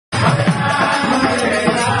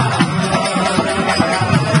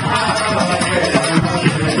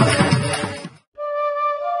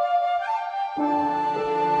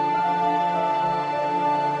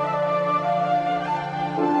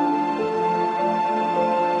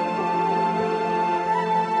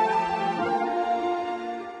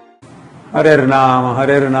Harer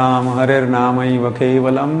Namaiva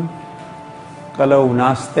Kevalam Kalau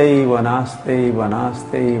Nasteiva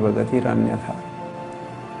Gatiranyatha.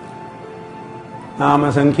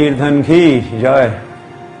 Nama Sankirtan Ki Jai.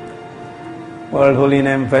 World Holy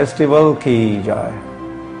Name Festival Ki Jai.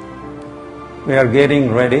 We are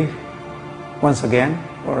getting ready once again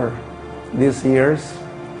for this year's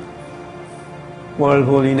World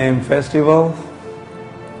Holy Name Festival.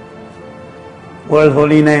 World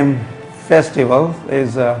Holy Name Festival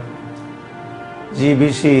is a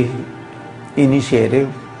GBC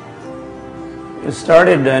initiative. It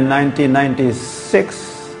started in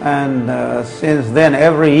 1996, and since then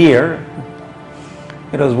every year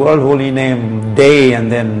it was World Holy Name Day and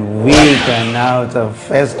then week, and now it's a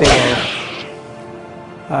festival.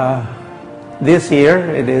 This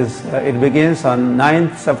year it begins on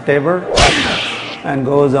 9th September and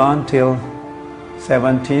goes on till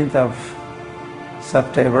 17th of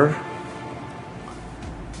September.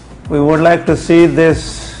 We would like to see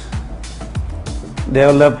this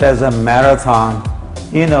developed as a marathon.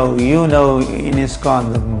 You know in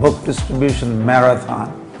ISKCON the book distribution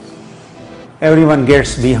marathon. Everyone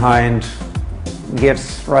gets behind,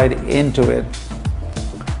 gets right into it.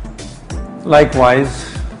 Likewise,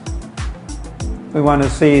 we want to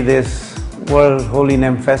see this World Holy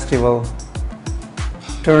Name Festival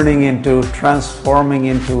transforming into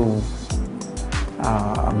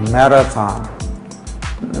a marathon,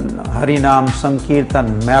 Harinam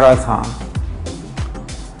Sankirtan marathon.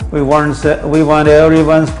 We want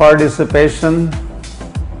everyone's participation,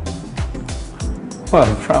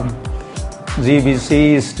 well, from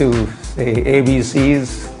GBCs to say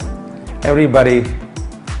ABCs. Everybody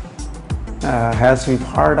has to be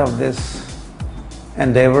part of this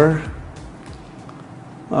endeavor,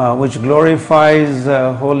 which glorifies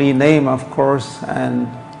holy name, of course, and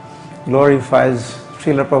glorifies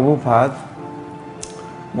Srila Prabhupada,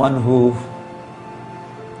 one who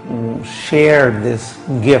shared this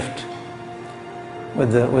gift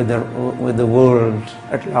with the world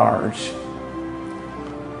at large.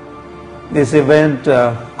 This event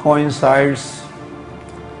coincides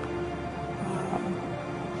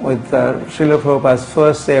with Srila Prabhupada's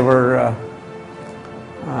first ever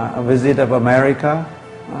visit of America.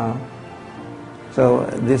 So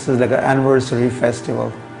this is like an anniversary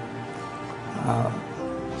festival.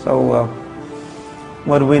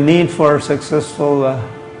 What we need for successful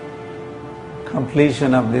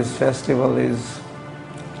completion of this festival is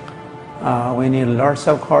we need lots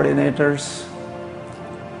of coordinators.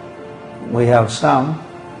 We have some,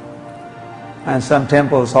 and some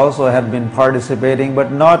temples also have been participating,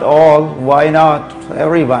 but not all. Why not?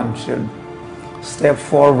 Everyone should step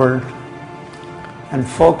forward and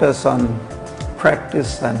focus on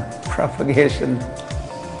practice and propagation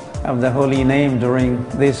of the holy name during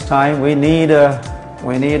this time. We need a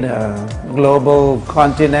global,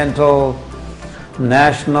 continental,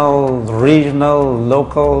 national, regional,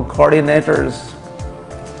 local coordinators.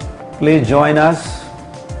 Please join us.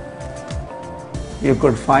 You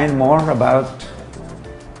could find more about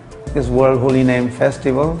this World Holy Name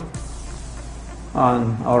Festival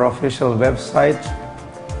on our official website,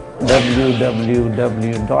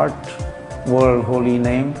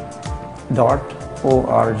 www.worldholyname.org.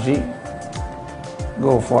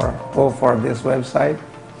 Go for this website.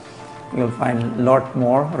 You'll find a lot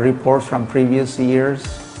more reports from previous years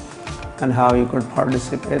and how you could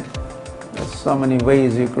participate. There's so many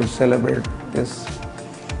ways you could celebrate this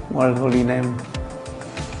World Holy Name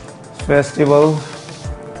Festival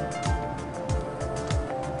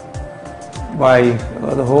by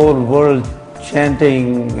the whole world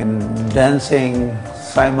chanting and dancing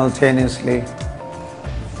simultaneously.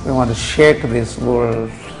 We want to shake this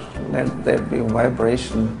world. Let there be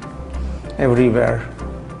vibration everywhere.